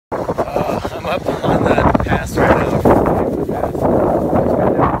up on the pass right now. I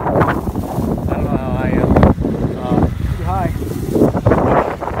don't know how high I am. Pretty high.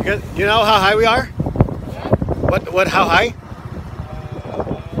 You know how high we are? What, how high?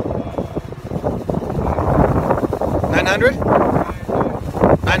 900?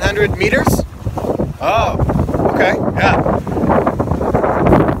 900 meters? Oh, okay, yeah.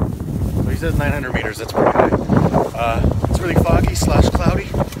 So he says 900 meters, that's pretty high. It's really foggy / cloudy.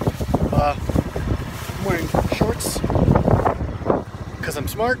 I'm wearing shorts because I'm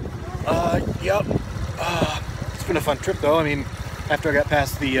smart. Yep. It's been a fun trip though. I mean, after I got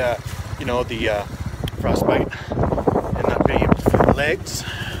past the, the frostbite and not being able to feel the legs,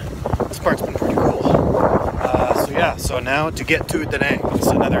 this part's been pretty cool. So yeah, so now to get to Da Nang, it's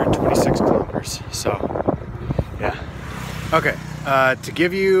another 26 kilometers. So yeah. Okay, to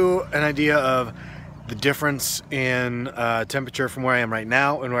give you an idea of the difference in temperature from where I am right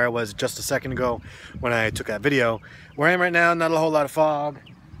now and where I was just a second ago when I took that video. Where I am right now, not a whole lot of fog.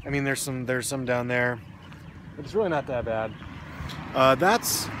 I mean, there's some down there, but it's really not that bad.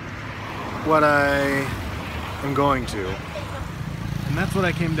 That's what I am going to, and that's what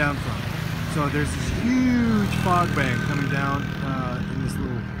I came down from. So there's this huge fog bank coming down in this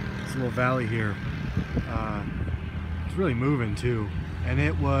little valley here. It's really moving too, and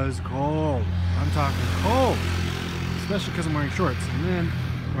it was cold. I'm talking cold, especially because I'm wearing shorts. And then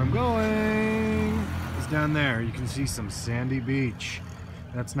where I'm going is down there. You can see some sandy beach.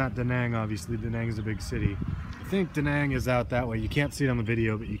 That's not Da Nang, obviously. Da Nang is a big city. I think Da Nang is out that way. You can't see it on the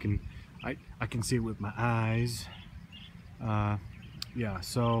video, but you can. I can see it with my eyes. Yeah,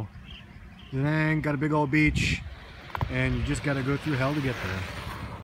 so Da Nang got a big old beach, and you just got to go through hell to get there.